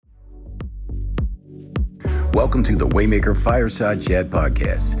Welcome to the Waymaker Fireside Chat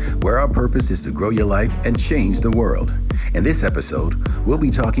podcast, where our purpose is to grow your life and change the world. In this episode, we'll be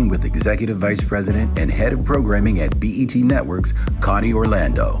talking with Executive Vice President and Head of Programming at BET Networks, Connie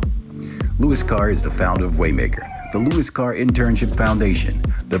Orlando. Louis Carr is the founder of Waymaker, the Louis Carr Internship Foundation,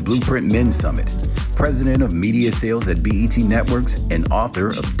 the Blueprint Men's Summit, President of Media Sales at BET Networks, and author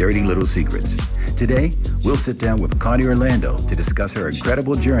of Dirty Little Secrets. Today, we'll sit down with Connie Orlando to discuss her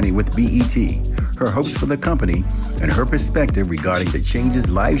incredible journey with BET, her hopes for the company, and her perspective regarding the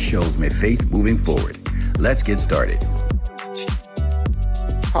changes live shows may face moving forward. Let's get started.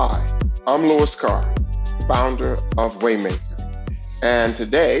 Hi, I'm Louis Carr, founder of Waymaker. And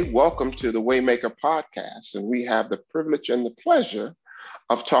today, welcome to the Waymaker podcast. And we have the privilege and the pleasure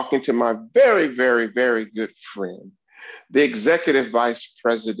of talking to my very, very, very good friend, the Executive Vice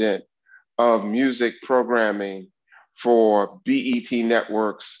President of Music Programming for BET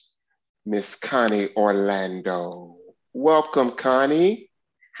Networks, Miss Connie Orlando. Welcome, Connie.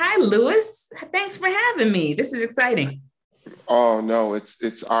 Hi, Louis. Thanks for having me. This is exciting. Oh, no,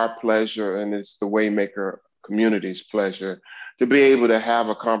 it's our pleasure, and it's the Waymaker community's pleasure to be able to have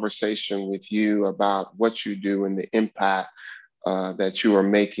a conversation with you about what you do and the impact that you are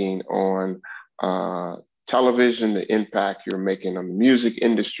making on television, the impact you're making on the music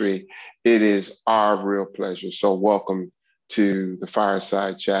industry. It is our real pleasure. So welcome to the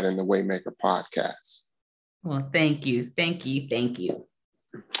Fireside Chat and the Waymaker podcast. Well, thank you. Thank you. Thank you.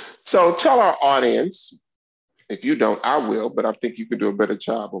 So tell our audience, if you don't, I will, but I think you can do a better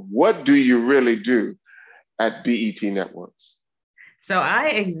job of what do you really do at BET Networks? So I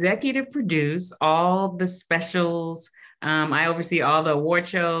executive produce all the specials. I oversee all the award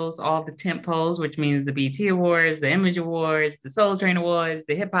shows, all the tent poles, which means the BET Awards, the Image Awards, the Soul Train Awards,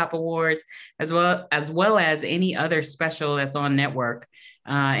 the Hip Hop Awards, as well as any other special that's on network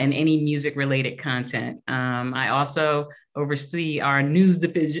and any music related content. I also oversee our news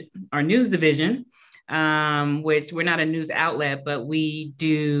division, which we're not a news outlet, but we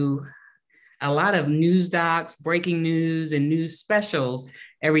do a lot of news docs, breaking news, and news specials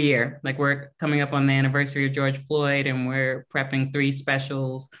every year. Like we're coming up on the anniversary of George Floyd, and we're prepping 3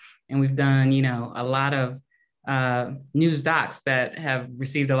 specials. And we've done, a lot of news docs that have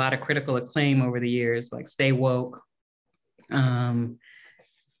received a lot of critical acclaim over the years, like Stay Woke,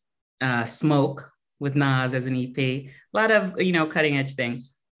 Smoke with Nas as an EP, a lot of, cutting edge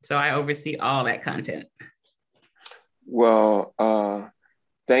things. So I oversee all that content. Well,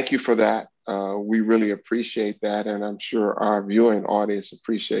 thank you for that. We really appreciate that, and I'm sure our viewing audience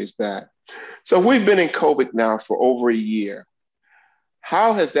appreciates that. So we've been in COVID now for over a year.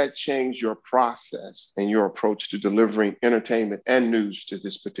 How has that changed your process and your approach to delivering entertainment and news to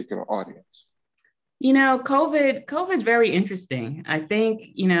this particular audience? COVID is very interesting. I think,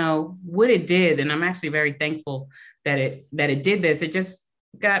 what it did, and I'm actually very thankful that it did this, it just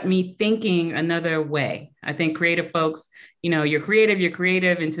got me thinking another way. I think creative folks, you're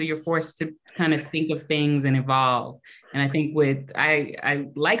creative until you're forced to kind of think of things and evolve. And I think I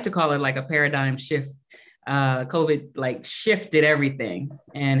like to call it like a paradigm shift. COVID like shifted everything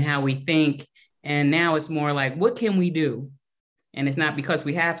and how we think. And now it's more like, what can we do? And it's not because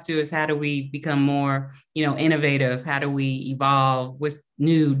we have to, it's how do we become more, innovative? How do we evolve? What's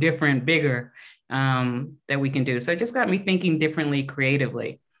new, different, bigger? That we can do. So it just got me thinking differently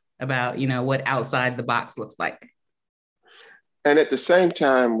creatively about, what outside the box looks like. And at the same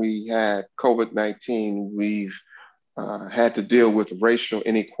time we had COVID-19, we've had to deal with racial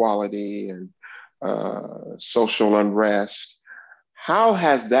inequality and social unrest. How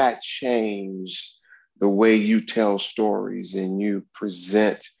has that changed the way you tell stories and you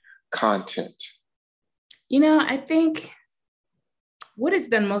present content? I think what it's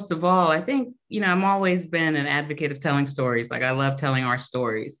done most of all, I think, I've always been an advocate of telling stories. Like I love telling our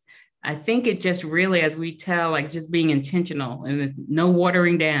stories. I think it just really, as we tell, like just being intentional and there's no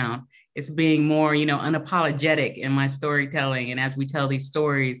watering down, it's being more, unapologetic in my storytelling. And as we tell these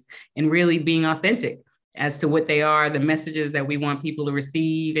stories and really being authentic as to what they are, the messages that we want people to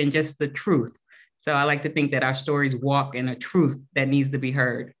receive and just the truth. So I like to think that our stories walk in a truth that needs to be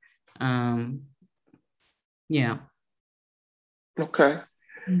heard. Yeah. Okay.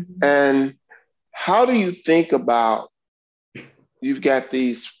 Mm-hmm. And how do you think about, you've got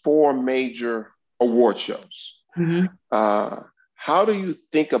these 4 major award shows. Mm-hmm. How do you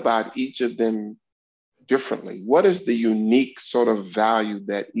think about each of them differently? What is the unique sort of value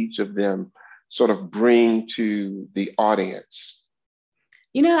that each of them sort of bring to the audience?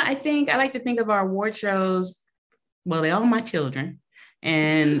 I think I like to think of our award shows, well, they're all my children.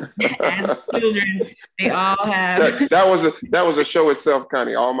 And as children, they all have. That was a show itself,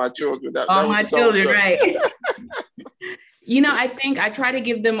 Connie. All my children. All my children, right? I think I try to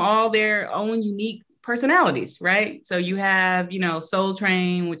give them all their own unique personalities, right? So you have, Soul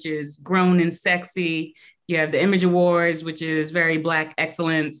Train, which is grown and sexy. You have the Image Awards, which is very Black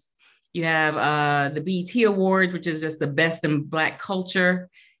excellence. You have the BET Awards, which is just the best in Black culture.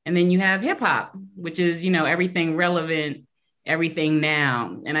 And then you have hip hop, which is, everything relevant, everything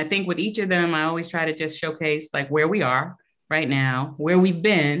now. And I think with each of them, I always try to just showcase like where we are right now, where we've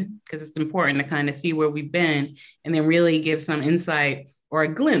been, because it's important to kind of see where we've been and then really give some insight or a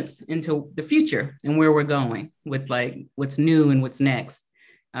glimpse into the future and where we're going with like what's new and what's next.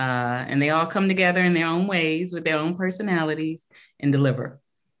 And they all come together in their own ways with their own personalities and deliver.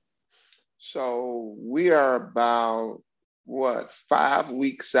 So we are about 5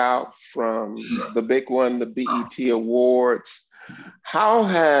 weeks out from the big one, the BET Awards. How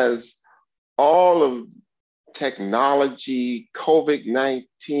has all of technology,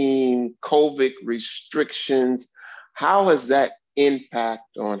 COVID-19, COVID restrictions, how has that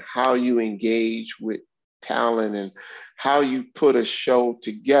impact on how you engage with talent and how you put a show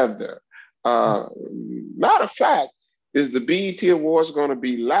together? Matter of fact, is the BET Awards going to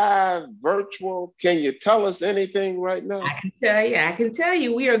be live, virtual? Can you tell us anything right now? I can tell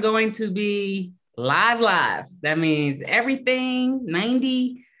you we are going to be live. That means everything,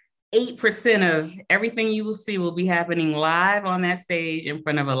 98% of everything you will see will be happening live on that stage in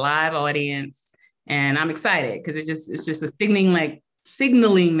front of a live audience. And I'm excited because it's just a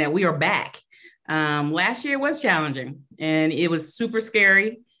signaling that we are back. Last year was challenging and it was super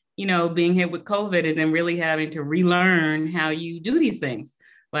scary, being hit with COVID and then really having to relearn how you do these things.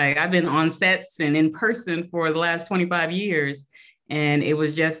 Like I've been on sets and in person for the last 25 years. And it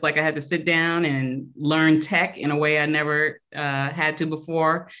was just like I had to sit down and learn tech in a way I never had to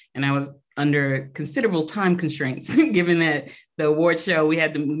before. And I was under considerable time constraints, given that the award show, we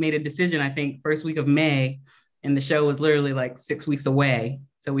made a decision, I think, first week of May, and the show was literally like 6 weeks away.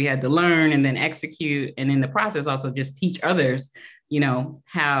 So we had to learn and then execute. And in the process, also just teach others,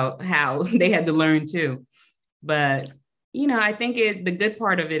 how they had to learn too. But, I think the good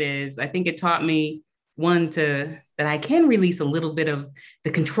part of it is, I think it taught me that I can release a little bit of the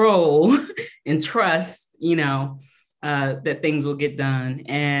control and trust, that things will get done.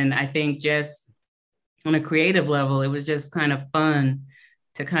 And I think just on a creative level, it was just kind of fun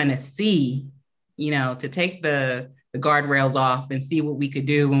to kind of see, to take the guardrails off and see what we could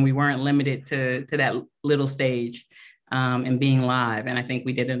do when we weren't limited to that little stage and being live. And I think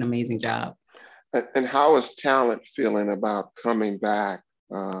we did an amazing job. And how is talent feeling about coming back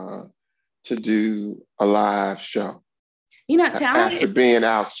to do a live show? Talent after being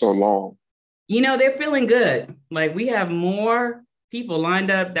out so long. They're feeling good. Like we have more people lined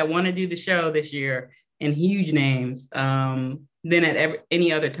up that want to do the show this year and huge names than at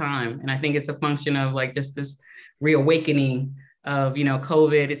any other time. And I think it's a function of like just this reawakening of,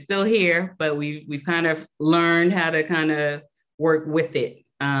 COVID. It's still here, but we've kind of learned how to kind of work with it.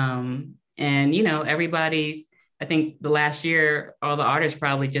 And, everybody's, I think the last year, all the artists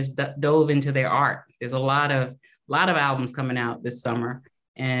probably just dove into their art. There's a lot of albums coming out this summer.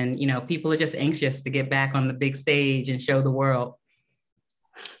 And, people are just anxious to get back on the big stage and show the world.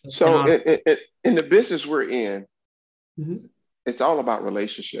 So in the business we're in, mm-hmm. It's all about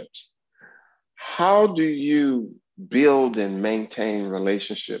relationships. How do you build and maintain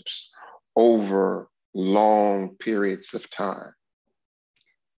relationships over long periods of time?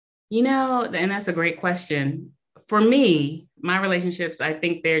 And that's a great question. For me, my relationships, I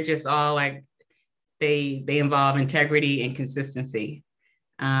think they're just all like, they involve integrity and consistency.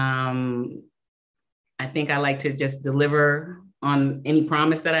 I think I like to just deliver on any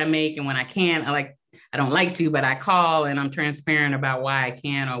promise that I make. And when I can't, I don't like to, but I call and I'm transparent about why I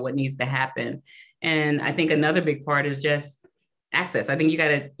can or what needs to happen. And I think another big part is just access. I think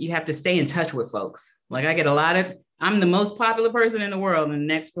you have to stay in touch with folks. Like I'm the most popular person in the world in the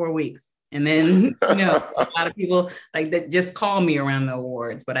next 4 weeks. And then, a lot of people like that just call me around the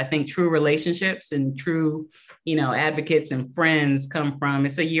awards. But I think true relationships and true, advocates and friends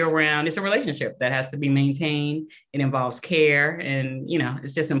it's a year-round, it's a relationship that has to be maintained. It involves care and,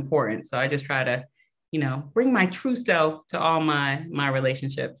 it's just important. So I just try to, bring my true self to all my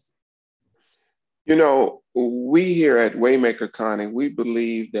relationships. We here at Waymaker Connie, we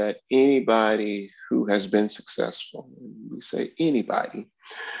believe that anybody who has been successful, we say anybody,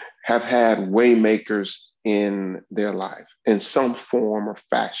 have had waymakers in their life in some form or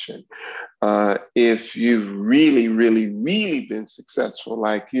fashion. If you've really, really, really been successful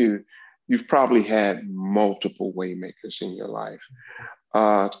like you've probably had multiple waymakers in your life.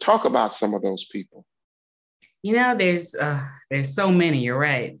 Talk about some of those people. There's so many, you're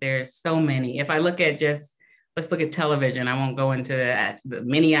right. There's so many. If I look at just let's look at television. I won't go into the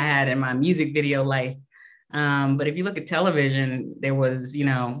many I had in my music video life. But if you look at television, there was,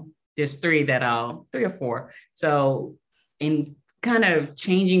 there's three or four. So in kind of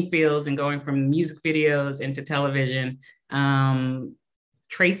changing fields and going from music videos into television,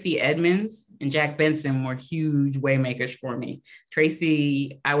 Tracy Edmonds and Jack Benson were huge waymakers for me.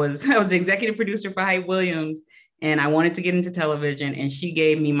 Tracy, I was the executive producer for Hype Williams, and I wanted to get into television, and she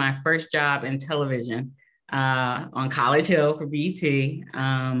gave me my first job in television on College Hill for BET.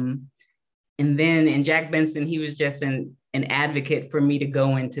 And then in Jack Benson, he was just an advocate for me to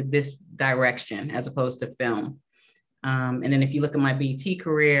go into this direction as opposed to film. And then if you look at my BET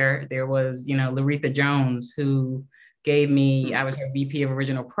career, there was, Laretha Jones, who gave me, I was her VP of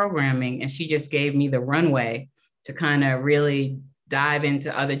original programming, and she just gave me the runway to kind of really dive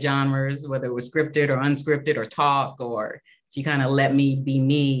into other genres, whether it was scripted or unscripted or talk, or she kind of let me be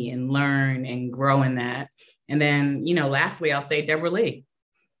me and learn and grow in that. And then, lastly, I'll say Deborah Lee,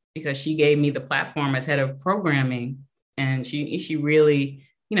 because she gave me the platform as head of programming. And she really,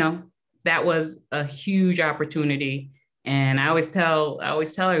 that was a huge opportunity. And I always tell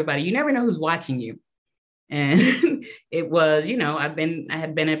everybody, you never know who's watching you. And it was, I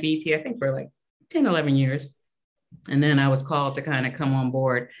had been at BET, I think for like 10, 11 years. And then I was called to kind of come on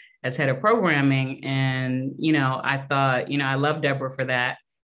board as head of programming. And, I thought, I love Deborah for that,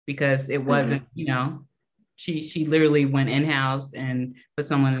 because it wasn't, she literally went in-house and put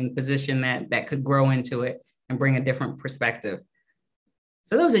someone in a position that could grow into it and bring a different perspective.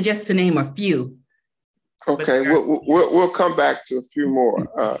 So those are just to name a few. Okay, we'll come back to a few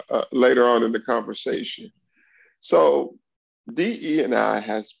more later on in the conversation. So DE and I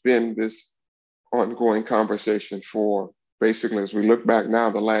has been this ongoing conversation for basically, as we look back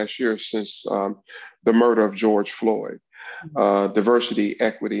now, the last year since the murder of George Floyd, diversity,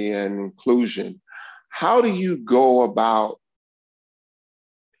 equity, and inclusion. How do you go about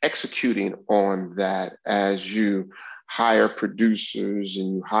executing on that as you hire producers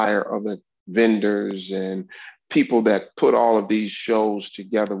and you hire other vendors and people that put all of these shows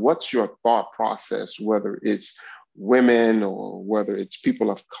together? What's your thought process, whether it's women or whether it's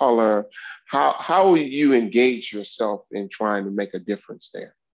people of color? How you engage yourself in trying to make a difference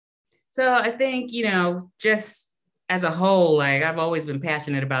there? So I think, just as a whole, like I've always been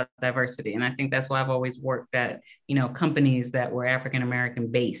passionate about diversity. And I think that's why I've always worked at, companies that were African-American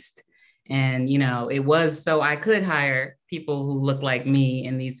based. And, it was so I could hire people who look like me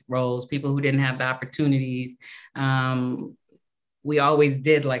in these roles, people who didn't have the opportunities. We always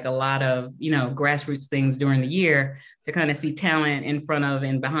did like a lot of, grassroots things during the year to kind of see talent in front of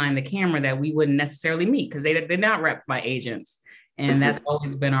and behind the camera that we wouldn't necessarily meet because they're not repped by agents. And that's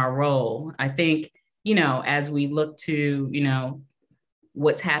always been our role. I think, as we look to,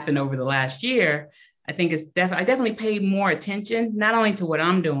 what's happened over the last year, I think I definitely pay more attention, not only to what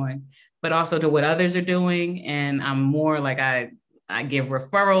I'm doing, but also to what others are doing. And I'm more like, I give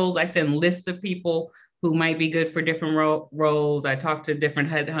referrals. I send lists of people who might be good for different roles. I talk to different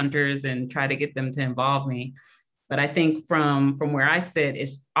headhunters and try to get them to involve me. But I think from where I sit,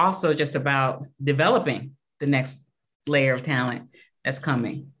 it's also just about developing the next layer of talent that's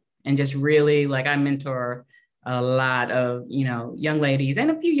coming. And just really, like, I mentor a lot of, young ladies and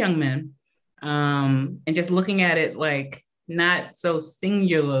a few young men. And just looking at it like not so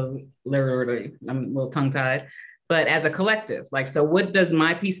singularly, I'm a little tongue-tied, but as a collective. Like, so what does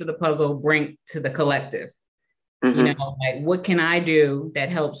my piece of the puzzle bring to the collective? Like, what can I do that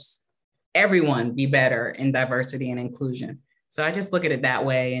helps everyone be better in diversity and inclusion? So I just look at it that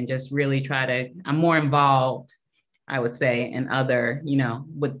way and just really I'm more involved, I would say, in other,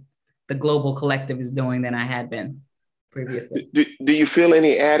 what the global collective is doing than I had been previously. Do you feel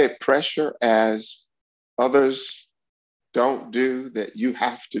any added pressure as others don't do, that you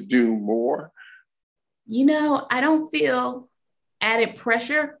have to do more? I don't feel added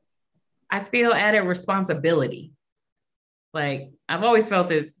pressure. I feel added responsibility. Like, I've always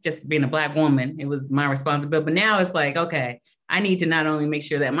felt it's just being a Black woman, it was my responsibility. But now it's like, okay, I need to not only make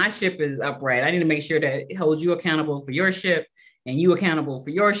sure that my ship is upright, I need to make sure that it holds you accountable for your ship and you accountable for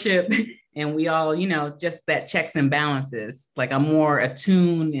your ship. And we all, just that checks and balances. Like, I'm more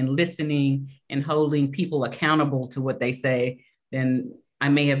attuned and listening and holding people accountable to what they say than I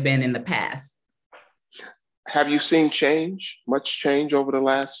may have been in the past. Have you seen much change over the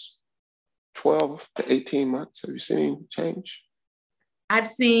last 12 to 18 months? Have you seen change? I've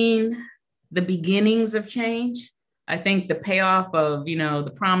seen the beginnings of change. I think the payoff of,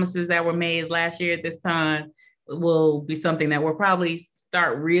 the promises that were made last year at this time will be something that we'll probably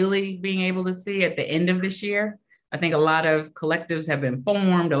start really being able to see at the end of this year. I think a lot of collectives have been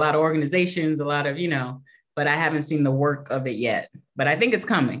formed, a lot of organizations, a lot of, but I haven't seen the work of it yet. But I think it's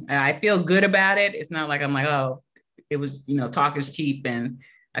coming. I feel good about it. It's not like I'm like, oh, it was, talk is cheap. And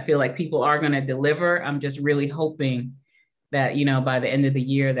I feel like people are going to deliver. I'm just really hoping that, by the end of the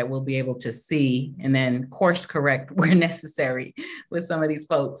year that we'll be able to see and then course correct where necessary with some of these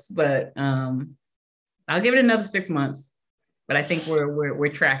folks. But I'll give it another 6 months, but I think we're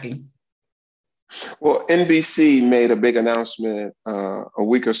tracking. Well, NBC made a big announcement a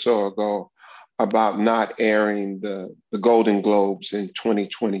week or so ago about not airing the Golden Globes in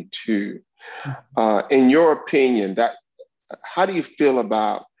 2022. In your opinion, how do you feel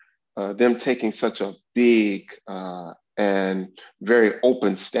about them taking such a big and very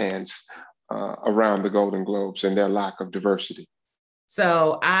open stance around the Golden Globes and their lack of diversity?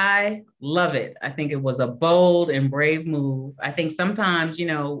 So I love it. I think it was a bold and brave move. I think sometimes,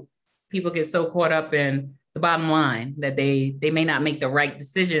 people get so caught up in the bottom line that they may not make the right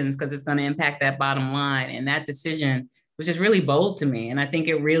decisions because it's going to impact that bottom line. And that decision was just really bold to me. And I think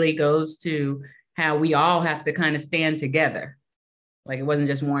it really goes to how we all have to kind of stand together. Like it wasn't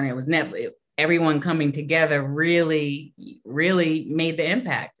just Warner, it was Netflix. Everyone coming together really, really made the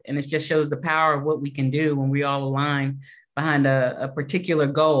impact. And it just shows the power of what we can do when we all align behind a particular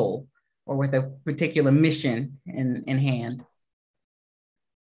goal or with a particular mission in hand.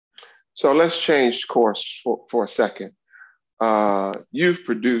 So let's change course for a second. You've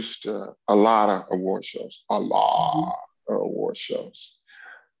produced a lot of award shows, award shows.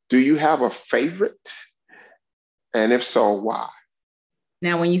 Do you have a favorite? And if so, why?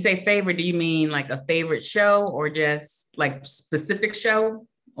 Now, when you say favorite, do you mean like a favorite show or just like specific show?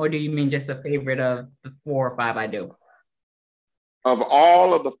 Or do you mean just a favorite of the 4 or 5 I do? Of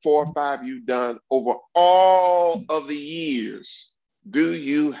all of the 4 or 5 you've done over all of the years, do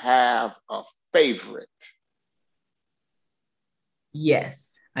you have a favorite?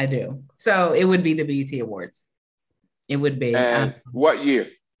 Yes, I do. So it would be the BET Awards. It would be. And what year?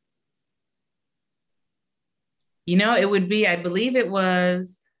 It would be, I believe it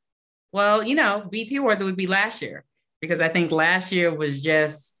was, BET Awards, it would be last year, because I think last year was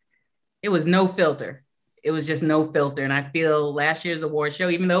it was no filter. It was just no filter. And I feel last year's award show,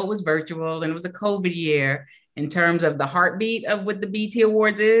 even though it was virtual and it was a COVID year, in terms of the heartbeat of what the BET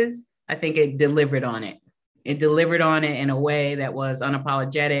Awards is, I think it delivered on it. It delivered on it in a way that was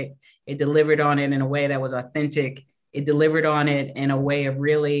unapologetic. It delivered on it in a way that was authentic. It delivered on it in a way of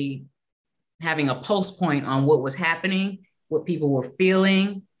really having a pulse point on what was happening, what people were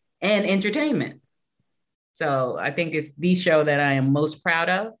feeling, and entertainment. So I think it's the show that I am most proud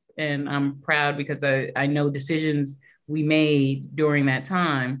of. And I'm proud because I know decisions we made during that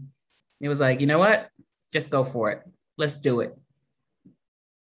time. It was like, you know what? Just go for it. Let's do it.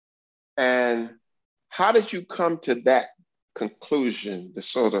 And how did you come to that conclusion to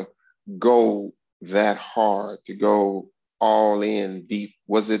sort of go that hard, to go all in deep?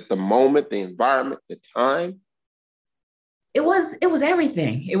 Was it the moment, the environment, the time? It was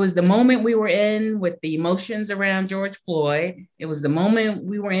everything. It was the moment we were in with the emotions around George Floyd. It was the moment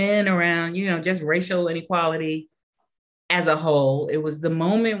we were in around, just racial inequality as a whole. It was the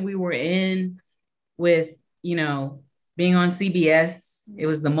moment we were in with, being on CBS. It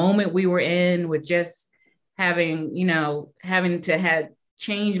was the moment we were in with just having to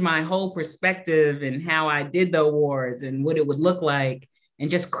change my whole perspective and how I did the awards and what it would look like, and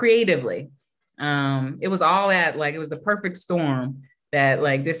just creatively. It was all that, like, it was the perfect storm that,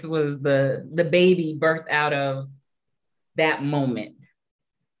 like, this was the baby birthed out of that moment.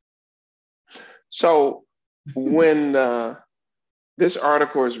 So when this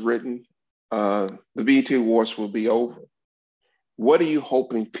article is written, the BET Awards will be over. What are you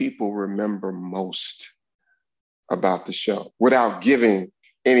hoping people remember most about the show without giving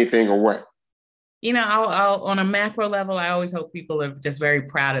anything away? I'll on a macro level, I always hope people are just very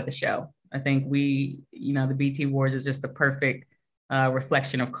proud of the show. I think the BET Awards is just a perfect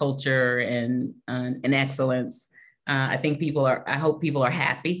reflection of culture and excellence. I hope people are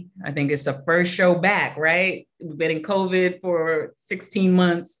happy. I think it's the first show back, right? We've been in COVID for 16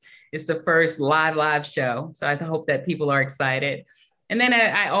 months. It's the first live show. So I hope that people are excited. And then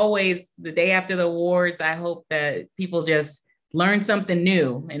I always, the day after the awards, I hope that people just learn something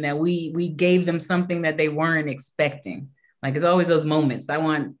new and that we gave them something that they weren't expecting. Like, it's always those moments. I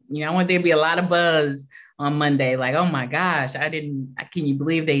want there to be a lot of buzz on Monday. Like, oh my gosh, can you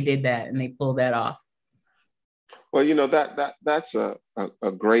believe they did that? And they pulled that off. Well, that's a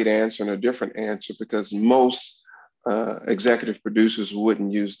great answer and a different answer, because most executive producers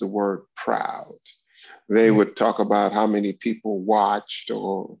wouldn't use the word proud. They would talk about how many people watched,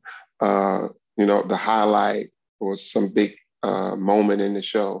 or, the highlight or some big moment in the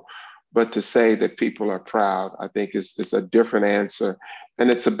show. But to say that people are proud, I think is a different answer. And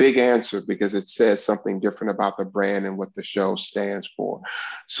it's a big answer because it says something different about the brand and what the show stands for.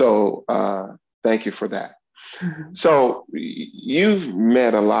 So thank you for that. Mm-hmm. So you've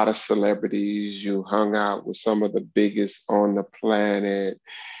met a lot of celebrities, you hung out with some of the biggest on the planet.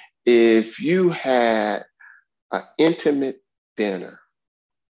 If you had an intimate dinner,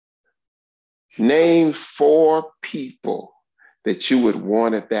 name 4 people that you would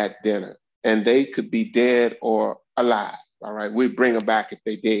want at that dinner, and they could be dead or alive. All right, we bring them back if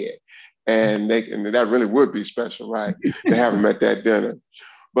they dead, and that really would be special, right? To have them at that dinner.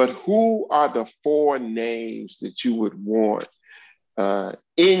 But who are the 4 names that you would want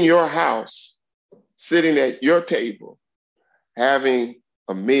in your house, sitting at your table, having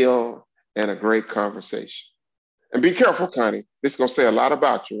a meal and a great conversation? And be careful, Connie. This is going to say a lot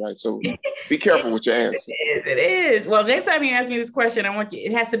about you, right? So be careful with your answer. It is. Well, next time you ask me this question, I want you,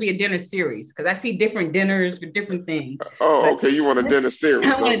 it has to be a dinner series because I see different dinners for different things. Oh, okay. You want a dinner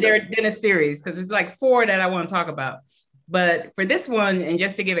series. I want a dinner series because it's like 4 that I want to talk about. But for this one, and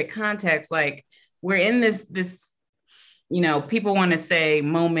just to give it context, like we're in this, people want to say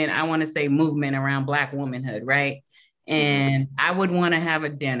moment, I want to say movement around Black womanhood, right? And I would want to have a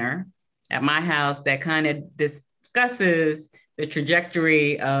dinner at my house that kind of discusses the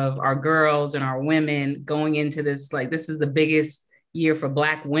trajectory of our girls and our women going into this, like this is the biggest year for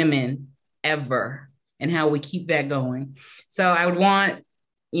Black women ever, and how we keep that going. So I would want,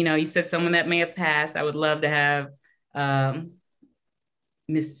 you said someone that may have passed. I would love to have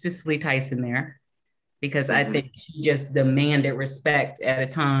Miss Cicely Tyson there, because I think she just demanded respect at a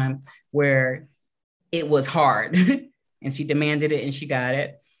time where it was hard and she demanded it and she got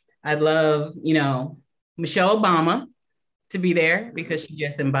it. I'd love, Michelle Obama to be there because she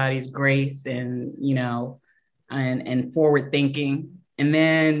just embodies grace and, and forward thinking. And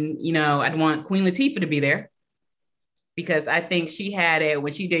then, I'd want Queen Latifah to be there because I think she had it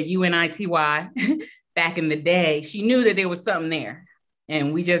when she did UNITY back in the day. She knew that there was something there.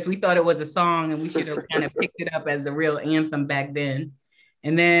 And we thought it was a song and we should have kind of picked it up as a real anthem back then.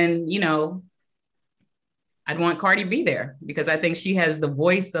 And then, I'd want Cardi B there because I think she has the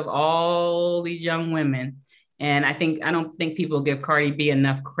voice of all these young women. And I don't think people give Cardi B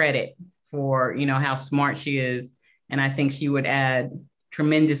enough credit for, how smart she is. And I think she would add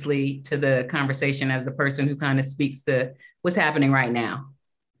tremendously to the conversation as the person who kind of speaks to what's happening right now.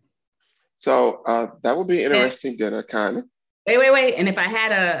 So that would be interesting dinner, kind of. Wait. And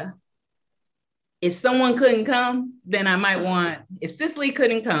if someone couldn't come, then I might want, if Cicely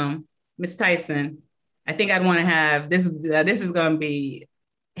couldn't come, Miss Tyson, I think I'd want to have, this is going to be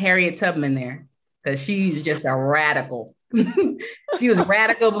Harriet Tubman there, because she's just a radical. She was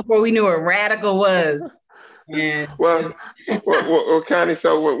radical before we knew what radical was. And well, Connie,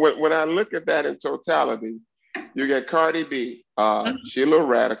 so when I look at that in totality, you get Cardi B, she a little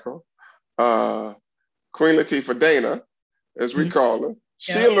radical. Queen Latifah, Dana, as we call her,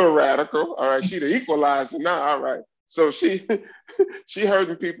 she a little radical. All right, she the equalizer now. All right, so she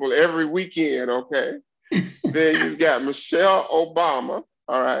hurting people every weekend. Okay, then you got Michelle Obama.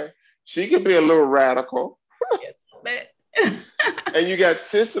 All right, she could be a little radical. And you got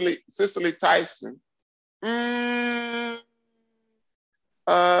Cicely Tyson. Yeah,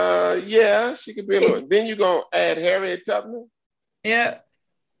 she could be a little. Then you gonna add Harriet Tubman. Yeah,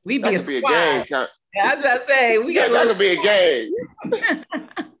 we'd be a squad. Game. Yeah, I was about to say that could be a game.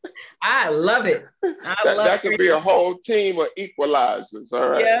 I love it. That could be a whole team of equalizers. All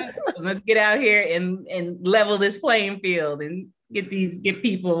right. Yeah, let's get out here and level this playing field and get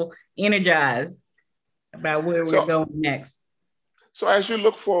people energized about where we're going next. So as you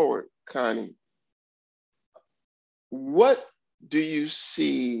look forward, Connie, what do you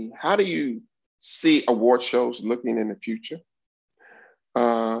see? How do you see award shows looking in the future?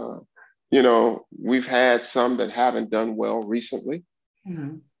 We've had some that haven't done well recently,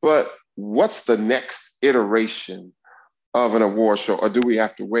 but what's the next iteration of an award show? Or do we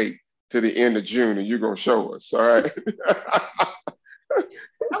have to wait to the end of June and you're going to show us? All right.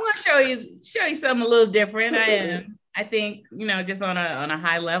 I'm going to show you something a little different. I think, just on a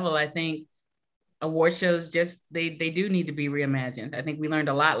high level, I think award shows they do need to be reimagined. I think we learned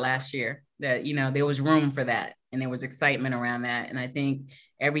a lot last year that, there was room for that and there was excitement around that. And I think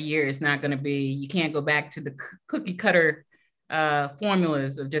every year it's not going to be, you can't go back to the cookie cutter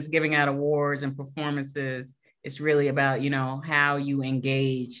formulas of just giving out awards and performances. It's really about, how you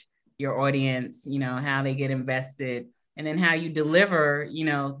engage your audience, how they get invested, and then how you deliver,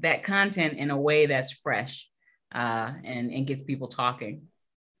 that content in a way that's fresh and gets people talking.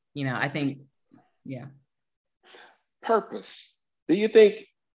 I think, yeah. Purpose. Do you think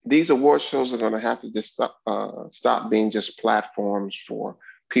these award shows are going to have to just stop being just platforms for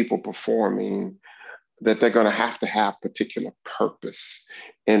people performing, that they're going to have particular purpose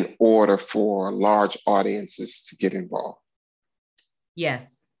in order for large audiences to get involved.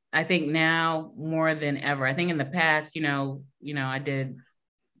 Yes, I think now more than ever. I think in the past, I did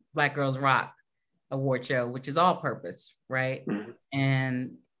Black Girls Rock award show, which is all purpose, right? Mm-hmm.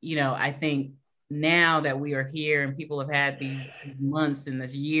 And, I think now that we are here and people have had these months and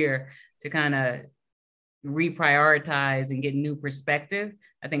this year to kind of reprioritize and get new perspective,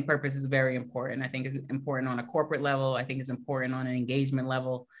 I think purpose is very important. I think it's important on a corporate level. I think it's important on an engagement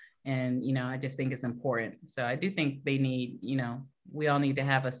level. And, I just think it's important. So I do think they need, we all need to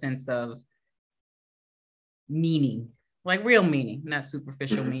have a sense of meaning, like real meaning, not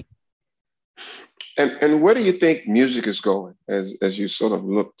superficial meaning. And where do you think music is going as you sort of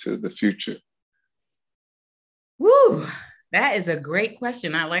look to the future? Woo, that is a great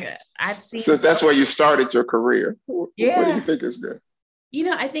question. I've seen. Since that's where you started your career, yeah. What do you think is good?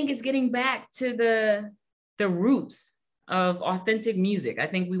 I think it's getting back to the roots of authentic music. I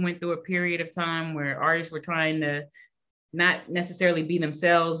think we went through a period of time where artists were trying to not necessarily be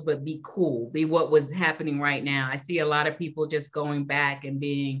themselves, but be cool, be what was happening right now. I see a lot of people just going back and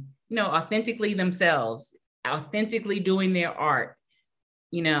being, authentically themselves, authentically doing their art,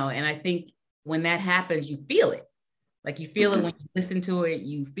 and I think when that happens, you feel it. Like you feel it when you listen to it,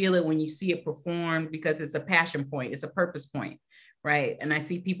 you feel it when you see it performed, because it's a passion point, it's a purpose point, right? And I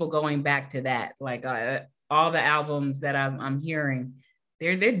see people going back to that, like all the albums that I'm hearing,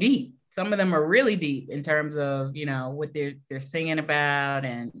 they're deep. Some of them are really deep in terms of, what they're singing about.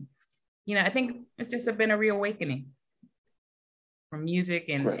 And, I think it's just been a reawakening for music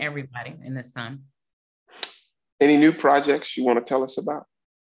and Great. Everybody in this time. Any new projects you want to tell us about?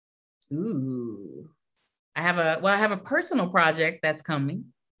 Ooh, I have a personal project that's coming.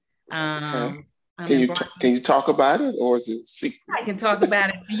 Okay. Can you talk about it, or is it secret? I can talk about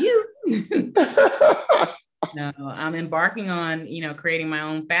it to you. No, I'm embarking on, creating my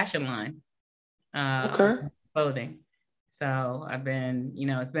own fashion line. Clothing. So I've been,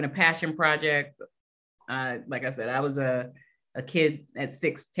 it's been a passion project. Like I said, I was a kid at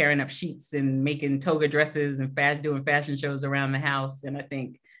 6 tearing up sheets and making toga dresses and doing fashion shows around the house. And I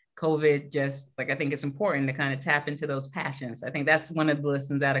think COVID I think it's important to kind of tap into those passions. I think that's one of the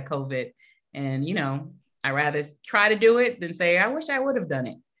lessons out of COVID. And, I rather try to do it than say, I wish I would have done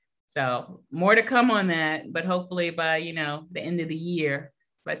it. So more to come on that, but hopefully by, the end of the year,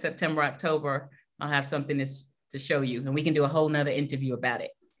 by September, October, I'll have something to show you, and we can do a whole nother interview about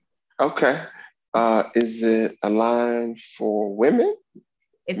it. Okay. Is it a line for women?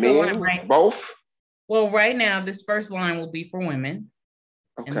 It's men, a line, right? Both? Well, right now, this first line will be for women.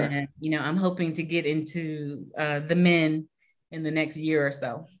 Okay. And then, I'm hoping to get into the men in the next year or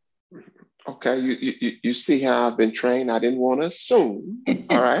so. Okay, you see how I've been trained. I didn't want to assume.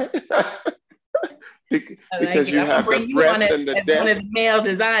 All right. Because you have the breadth and the depth. One of the male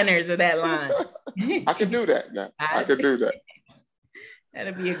designers of that line. I can do that now. I can do that.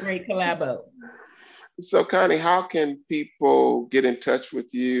 That'll be a great collabo. So, Connie, how can people get in touch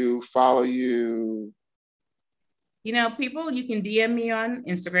with you, follow you? People, you can DM me on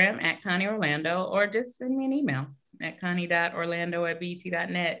Instagram at Connie Orlando, or just send me an email at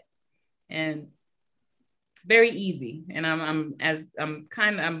connie.orlando@bet.net. And very easy. And I'm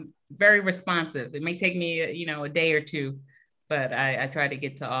very responsive. It may take me, a day or two, but I try to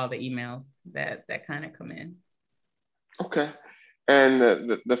get to all the emails that kind of come in. Okay. And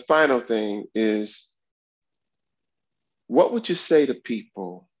the final thing is, what would you say to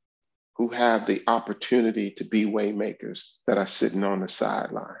people who have the opportunity to be waymakers that are sitting on the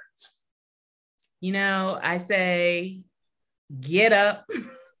sidelines? I say, get up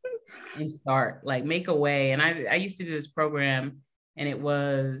and start, make a way. And I used to do this program, and it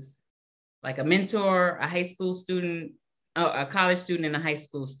was like a mentor, a high school student, a college student, and a high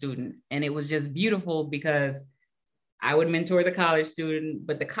school student. And it was just beautiful because I would mentor the college student,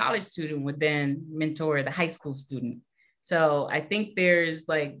 but the college student would then mentor the high school student. So I think there's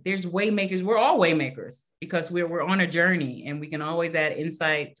waymakers. We're all waymakers because we're on a journey, and we can always add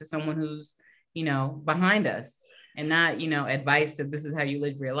insight to someone who's, behind us, and not, advice that this is how you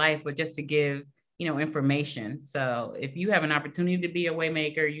live your life, but just to give, information. So if you have an opportunity to be a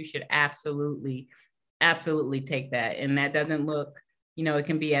waymaker, you should absolutely take that. And that doesn't look, it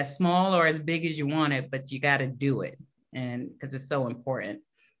can be as small or as big as you want it, but you got to do it. And because it's so important.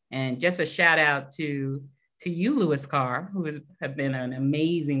 And just a shout out to you, Louis Carr, who have been an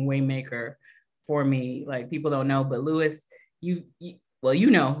amazing waymaker for me. Like, people don't know, but Louis, you're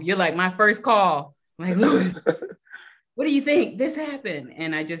like my first call. Like, Louis, what do you think? This happened.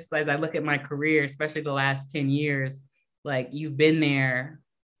 And I just, as I look at my career, especially the last 10 years, like you've been there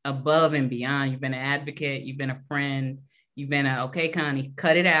above and beyond. You've been an advocate, you've been a friend, you've been okay, Connie,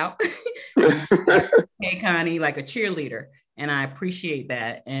 cut it out. Okay, Connie, like a cheerleader. And I appreciate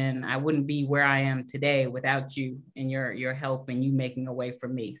that. And I wouldn't be where I am today without you and your help and you making a way for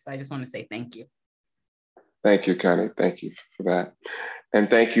me. So I just want to say thank you. Thank you, Connie. Thank you for that. And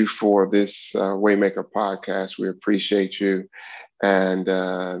thank you for this Waymaker podcast. We appreciate you. And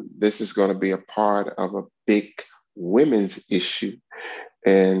this is going to be a part of a big women's issue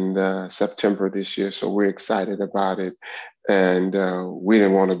in September this year. So we're excited about it. And we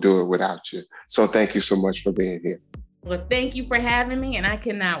didn't want to do it without you. So thank you so much for being here. Well, thank you for having me. And I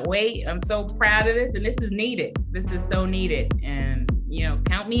cannot wait. I'm so proud of this. And this is needed. This is so needed. And, you know,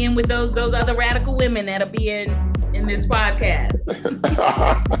 count me in with those other radical women that'll be in this podcast.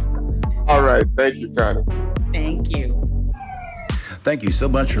 All right. Thank you, Connie. Thank you. Thank you so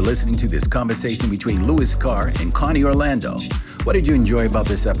much for listening to this conversation between Louis Carr and Connie Orlando. What did you enjoy about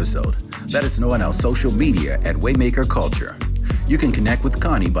this episode? Let us know on our social media at Waymaker Culture. You can connect with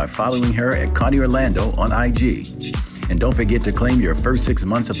Connie by following her at Connie Orlando on IG. And don't forget to claim your first 6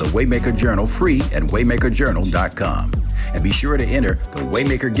 months of the Waymaker Journal free at waymakerjournal.com. And be sure to enter the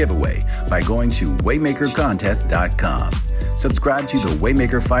Waymaker giveaway by going to waymakercontest.com. Subscribe to the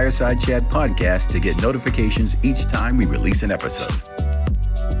Waymaker Fireside Chat podcast to get notifications each time we release an episode.